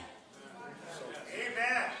day.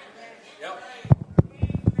 Amen. Yep.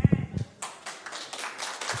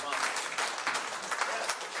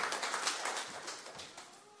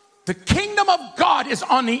 The kingdom of God is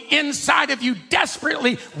on the inside of you,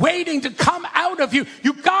 desperately waiting to come out of you.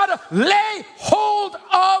 You gotta lay hold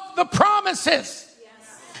of the promises.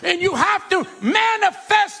 And you have to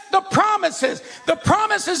manifest the promises. The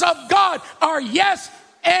promises of God are yes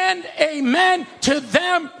and amen to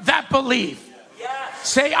them that believe. Yes.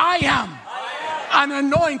 Say, I am an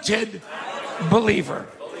anointed believer.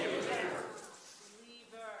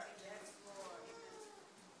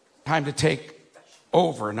 Time to take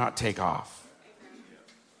over, not take off.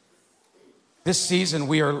 This season,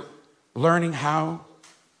 we are learning how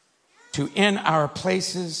to in our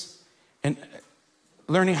places and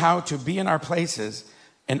learning how to be in our places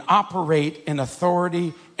and operate in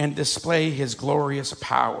authority and display his glorious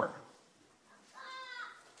power.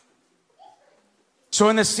 So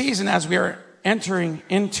in this season, as we are entering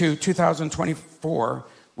into 2024,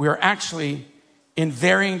 we are actually in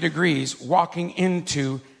varying degrees walking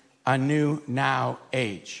into a new now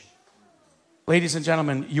age. Ladies and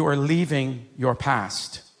gentlemen, you are leaving your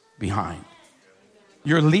past behind.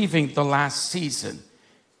 You're leaving the last season.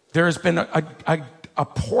 There has been a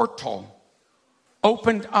portal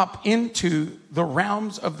opened up into the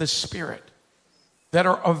realms of the Spirit that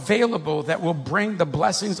are available that will bring the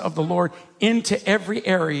blessings of the Lord into every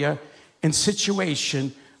area and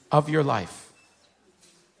situation of your life.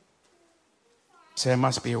 Say, I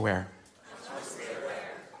must be aware.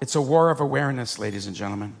 It's a war of awareness, ladies and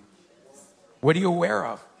gentlemen. What are you aware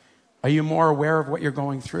of? Are you more aware of what you're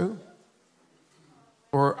going through?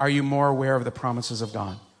 Or are you more aware of the promises of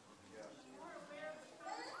God?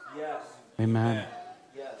 Yes. Amen.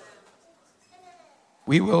 Yes.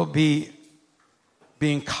 We will be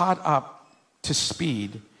being caught up to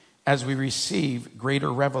speed as we receive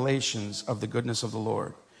greater revelations of the goodness of the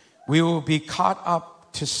Lord. We will be caught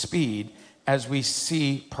up to speed as we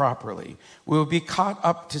see properly. We will be caught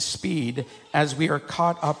up to speed as we are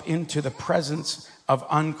caught up into the presence of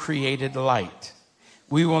uncreated light.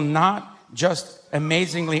 We will not just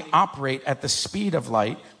amazingly operate at the speed of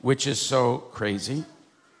light, which is so crazy,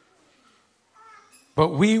 but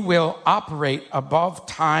we will operate above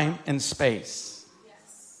time and space.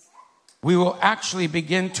 We will actually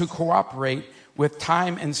begin to cooperate with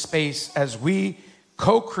time and space as we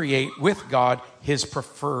co-create with God his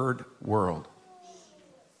preferred world.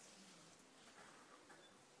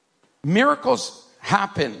 Miracles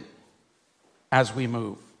happen as we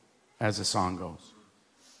move, as the song goes.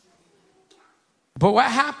 But what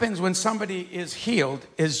happens when somebody is healed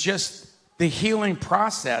is just the healing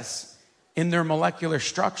process in their molecular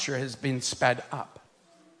structure has been sped up.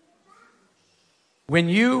 When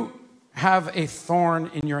you have a thorn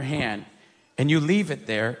in your hand and you leave it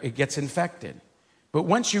there, it gets infected. But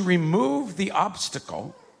once you remove the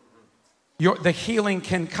obstacle, the healing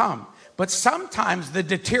can come. But sometimes the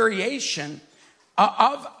deterioration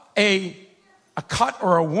of a cut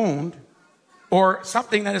or a wound or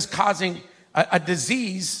something that is causing a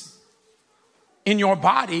disease in your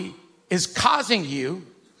body is causing you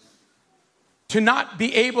to not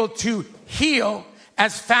be able to heal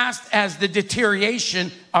as fast as the deterioration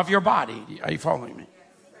of your body. Are you following me?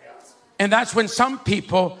 And that's when some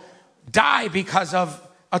people die because of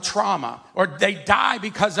a trauma, or they die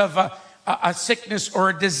because of a sickness or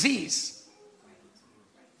a disease.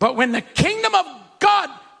 But when the kingdom of God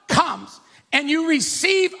comes and you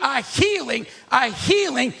receive a healing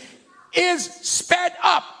is sped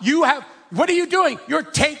up. What are you doing? You're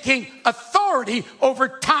taking authority over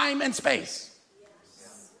time and space.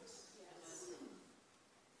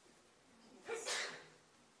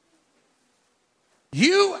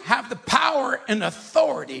 You have the power and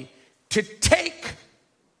authority to take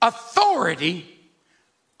authority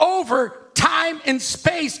over time and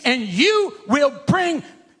space, and you will bring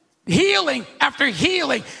healing after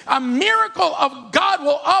healing. A miracle of God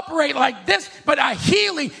will operate like this, but a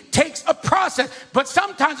healing takes a process. But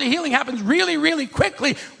sometimes the healing happens really, really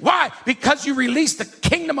quickly. Why? Because you release the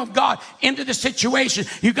kingdom of God into the situation.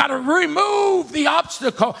 You got to remove the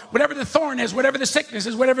obstacle, whatever the thorn is, whatever the sickness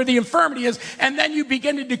is, whatever the infirmity is, and then you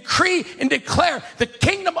begin to decree and declare the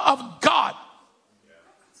kingdom of God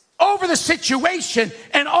over the situation,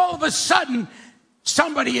 and all of a sudden,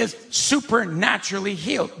 somebody is supernaturally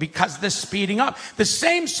healed because the speeding up. The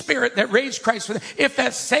same spirit that raised Christ from the dead, if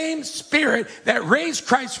that same spirit that raised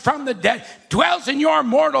Christ from the dead dwells in your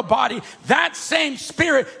mortal body, that same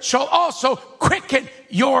spirit shall also quicken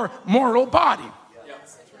your mortal body.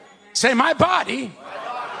 Say, my body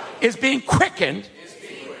is being quickened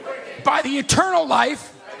by the eternal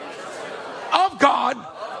life of God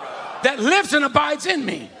that lives and abides in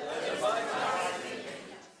me.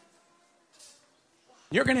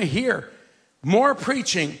 You're going to hear more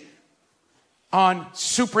preaching on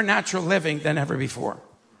supernatural living than ever before.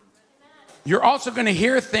 You're also going to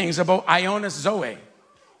hear things about Ionis Zoe,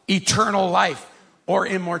 eternal life or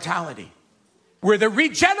immortality, where the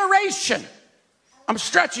regeneration, I'm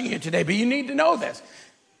stretching you today, but you need to know this.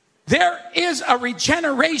 There is a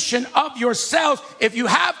regeneration of yourselves if you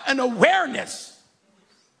have an awareness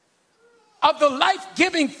of the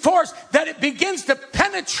life-giving force that it begins to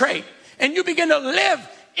penetrate. And you begin to live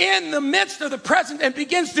in the midst of the present and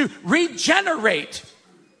begins to regenerate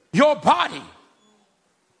your body.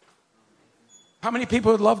 How many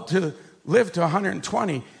people would love to live to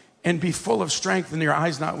 120 and be full of strength and your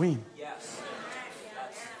eyes not wean? Yes.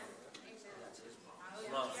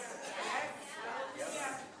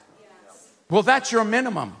 Well, that's your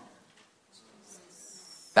minimum.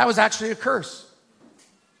 That was actually a curse.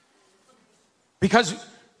 Because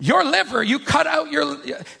your liver, you cut out your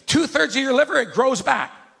 2/3 of your liver, it grows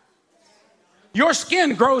back. Your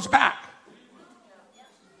skin grows back.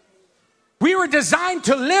 We were designed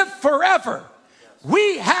to live forever.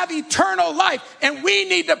 We have eternal life, and we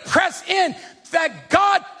need to press in that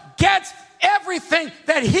God gets everything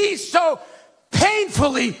that he so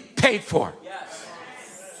painfully paid for. Yes.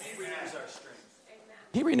 He renews our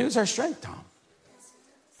strength. He renews our strength, Tom.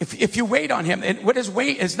 If you wait on him, and what is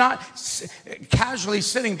wait is not casually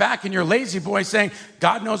sitting back in your lazy boy saying,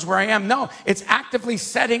 God knows where I am. No, it's actively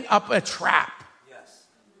setting up a trap.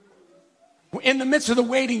 Yes. In the midst of the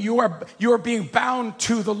waiting, you are being bound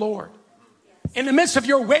to the Lord. In the midst of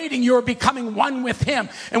your waiting, you are becoming one with him.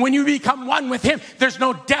 And when you become one with him, there's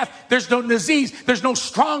no death, there's no disease, there's no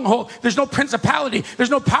stronghold, there's no principality, there's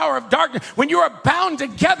no power of darkness. When you are bound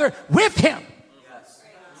together with him,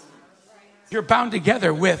 you're bound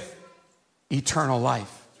together with eternal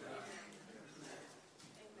life.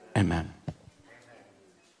 Amen.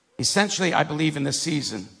 Essentially, I believe in this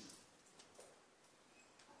season,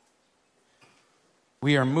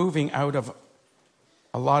 we are moving out of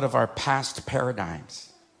a lot of our past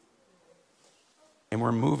paradigms. And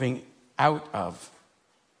we're moving out of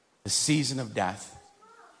the season of death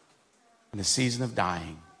and the season of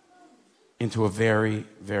dying into a very,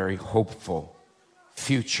 very hopeful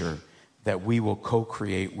future that we will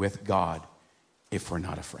co-create with God if we're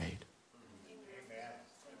not afraid.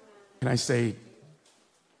 Can I say,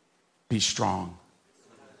 be strong,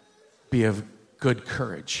 be of good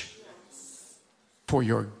courage, for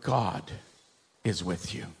your God is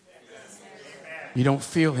with you. You don't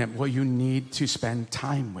feel him. Well, you need to spend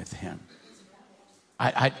time with him.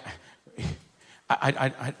 I'm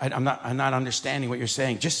not understanding what you're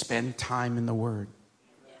saying. Just spend time in the Word.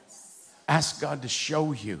 Ask God to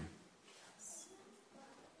show you.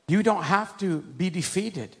 You don't have to be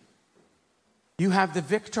defeated. You have the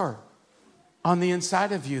victor on the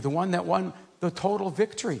inside of you, the one that won the total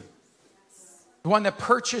victory, the one that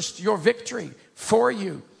purchased your victory for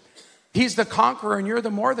you. He's the conqueror, and you're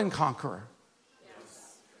the more than conqueror.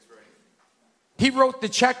 He wrote the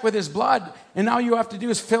check with his blood, and all you have to do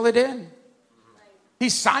is fill it in. He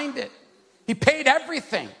signed it. He paid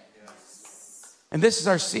everything. And this is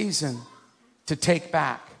our season to take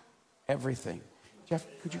back everything. Jeff,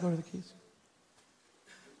 could you go to the keys?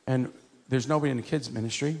 And there's nobody in the kids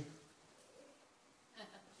ministry,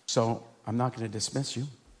 so I'm not going to dismiss you.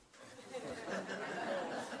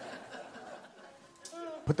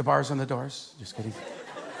 Put the bars on the doors. Just kidding.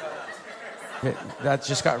 That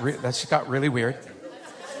just got really weird.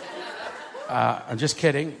 I'm just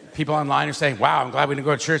kidding. People online are saying, wow, I'm glad we didn't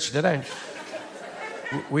go to church today.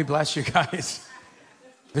 We bless you guys.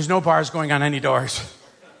 There's no bars going on any doors.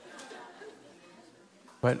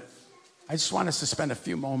 But I just want us to spend a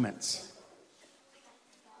few moments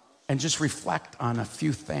and just reflect on a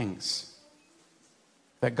few things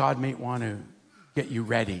that God may want to get you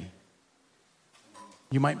ready.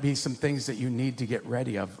 You might be some things that you need to get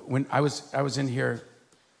ready of. When I was in here,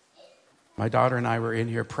 my daughter and I were in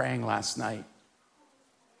here praying last night,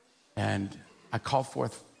 and I called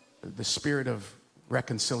forth the spirit of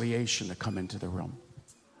reconciliation to come into the room.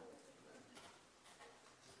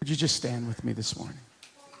 Would you just stand with me this morning?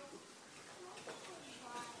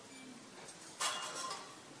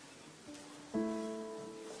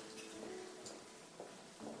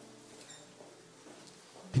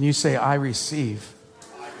 Can you say, I receive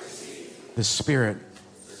the spirit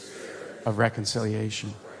of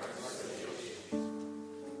reconciliation?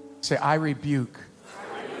 Say, I rebuke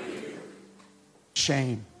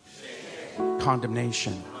shame,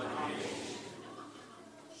 condemnation.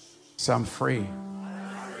 So I'm free.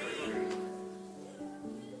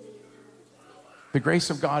 The grace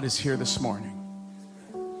of God is here this morning.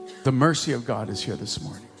 The mercy of God is here this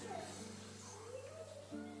morning.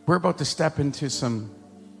 We're about to step into some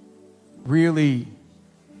really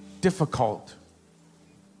difficult,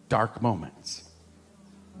 dark moments.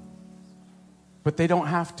 But they don't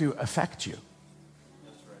have to affect you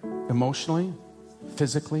emotionally,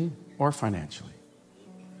 physically, or financially.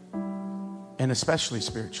 And especially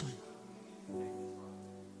spiritually.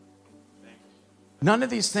 None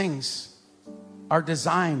of these things are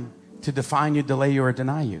designed to define you, delay you, or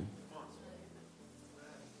deny you.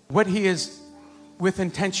 What he is, with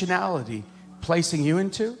intentionality, placing you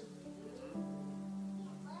into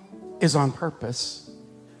is on purpose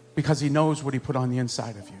because he knows what he put on the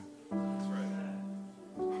inside of you.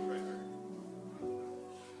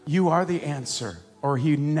 You are the answer, or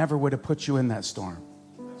he never would have put you in that storm.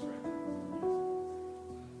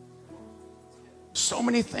 So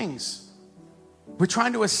many things. We're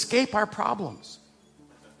trying to escape our problems.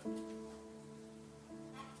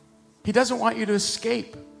 He doesn't want you to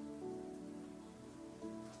escape.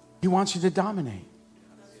 He wants you to dominate.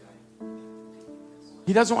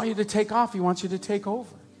 He doesn't want you to take off. He wants you to take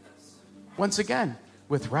over. Once again,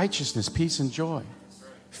 with righteousness, peace, and joy,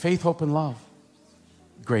 faith, hope, and love,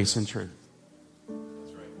 grace and truth.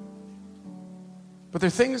 But there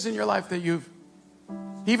are things in your life that you've,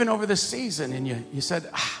 even over this season, and you said,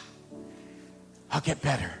 I'll get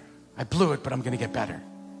better. I blew it, but I'm going to get better.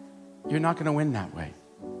 You're not going to win that way.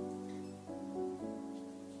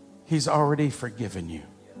 He's already forgiven you.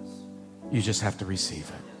 You just have to receive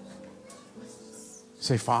it.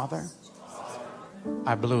 Say, Father,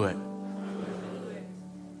 I blew it.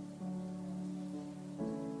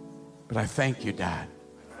 But I thank you, Dad,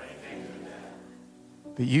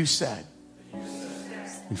 that you said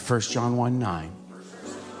in 1 John 1:9,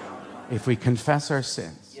 if we confess our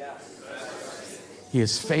sins, he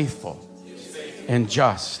is faithful and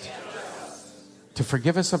just to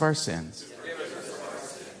forgive us of our sins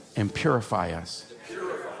and purify us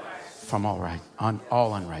from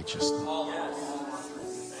all unrighteousness.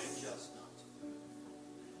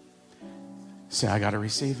 Say, I got to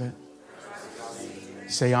receive it.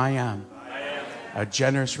 Say, I am a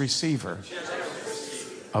generous receiver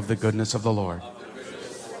of the goodness of the Lord.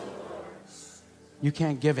 You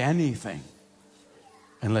can't give anything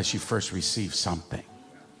unless you first receive something.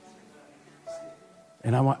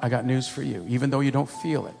 And I got news for you. Even though you don't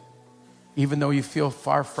feel it, even though you feel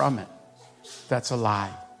far from it, that's a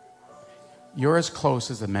lie. You're as close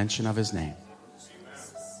as the mention of his name.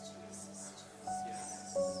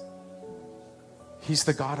 He's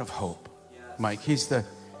the God of hope. Mike,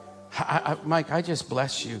 Mike, I just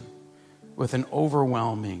bless you with an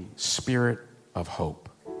overwhelming spirit of hope.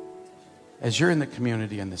 As you're in the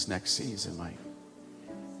community in this next season, Mike,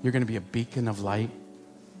 you're going to be a beacon of light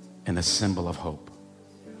and a symbol of hope.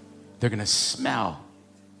 They're going to smell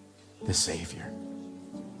the Savior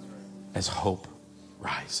as hope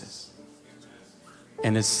rises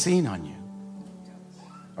and is seen on you.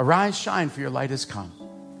 Arise, shine, for your light has come,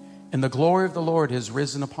 and the glory of the Lord has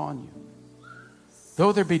risen upon you.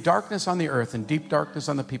 Though there be darkness on the earth and deep darkness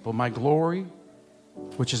on the people, my glory,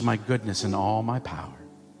 which is my goodness and all my power.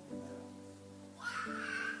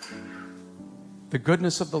 The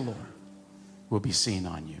goodness of the Lord will be seen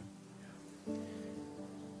on you.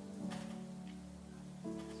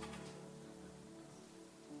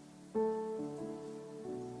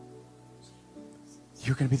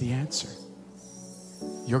 You're going to be the answer.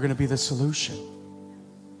 You're going to be the solution.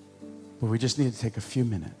 But we just need to take a few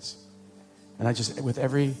minutes. And with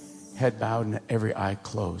every head bowed and every eye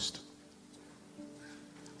closed,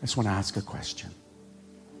 I just want to ask a question.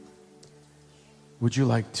 Would you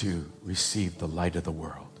like to receive the light of the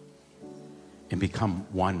world and become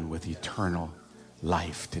one with eternal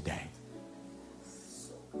life today?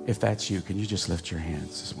 If that's you, can you just lift your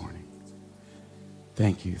hands this morning?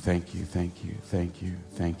 Thank you, thank you, thank you, thank you,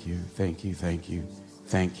 thank you, thank you, thank you,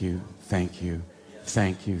 thank you, thank you,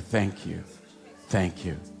 thank you, thank you, thank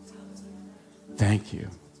you, thank you,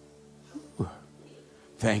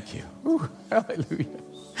 thank you. Ooh, hallelujah.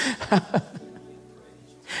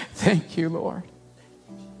 Thank you, Lord.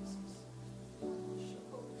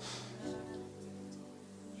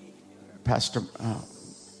 Pastor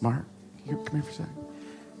Mark, you come here for a second.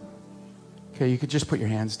 Okay, you could just put your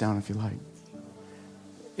hands down if you like.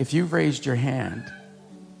 If you've raised your hand,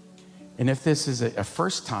 and if this is a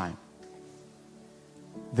first time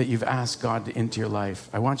that you've asked God into your life,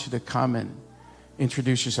 I want you to come and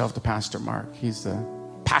introduce yourself to Pastor Mark. He's the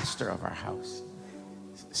pastor of our house.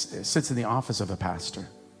 Sits in the office of a pastor.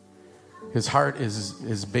 His heart is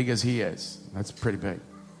as big as he is. That's pretty big.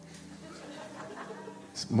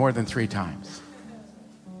 It's more than 3 times.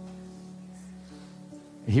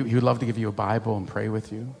 He would love to give you a Bible and pray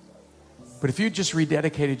with you. But if you just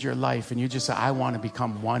rededicated your life and you just say, I want to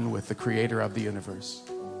become one with the creator of the universe.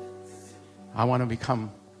 I want to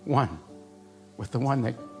become one with the one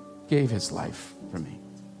that gave his life for me.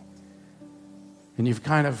 And you've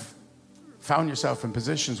kind of found yourself in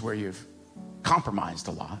positions where you've compromised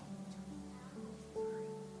a lot.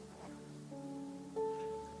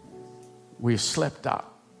 We've slipped up.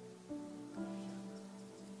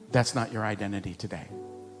 That's not your identity today.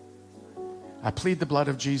 I plead the blood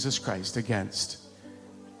of Jesus Christ against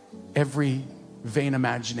every vain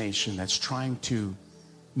imagination that's trying to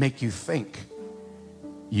make you think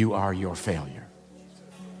you are your failure.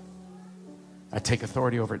 I take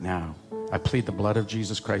authority over it now. I plead the blood of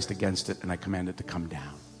Jesus Christ against it, and I command it to come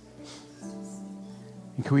down.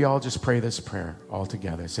 And can we all just pray this prayer all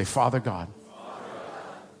together? Say, Father God,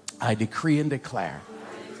 I decree and declare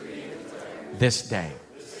this day,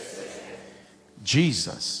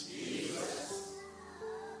 Jesus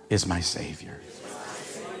is my Savior.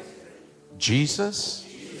 Jesus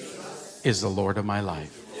is the Lord of my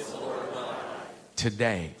life.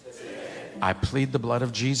 Today, I plead the blood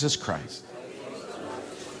of Jesus Christ.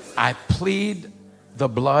 I plead the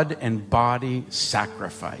blood and body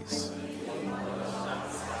sacrifice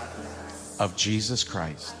of Jesus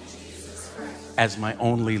Christ as my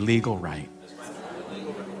only legal right.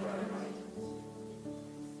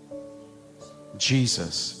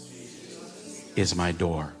 Jesus is my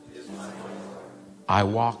door. I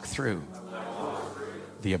walk through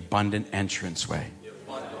the abundant entranceway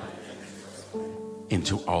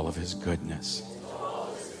into all of his goodness.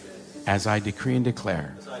 As I decree and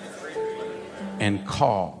declare and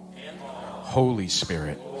call Holy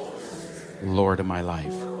Spirit, Lord of my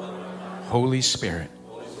life. Holy Spirit,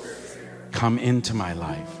 come into my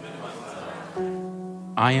life.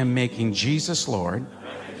 I am making Jesus Lord.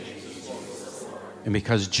 And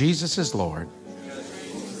because Jesus is Lord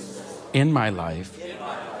in my life,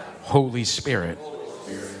 Holy Spirit,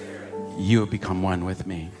 you have become one with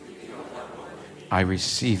me. I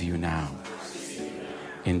receive you now.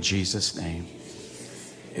 In Jesus' name.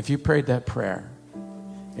 If you prayed that prayer,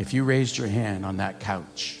 if you raised your hand on that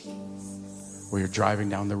couch where you're driving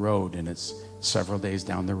down the road and it's several days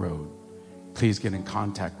down the road, please get in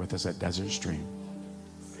contact with us at Desert Stream.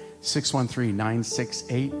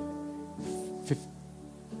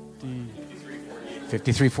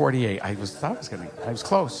 613-968-5348. I was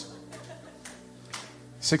close.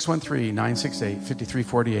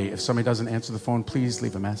 613-968-5348. If somebody doesn't answer the phone, please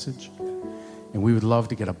leave a message. And we would love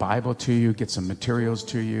to get a Bible to you, get some materials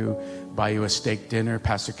to you, buy you a steak dinner.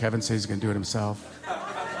 Pastor Kevin says he's going to do it himself.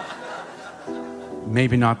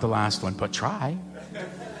 Maybe not the last one, but try.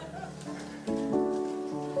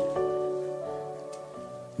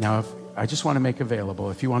 Now, I just want to make available,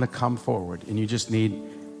 if you want to come forward and you just need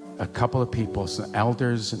a couple of people, some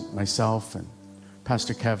elders and myself and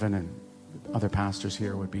Pastor Kevin and other pastors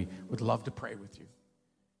here would love to pray with you.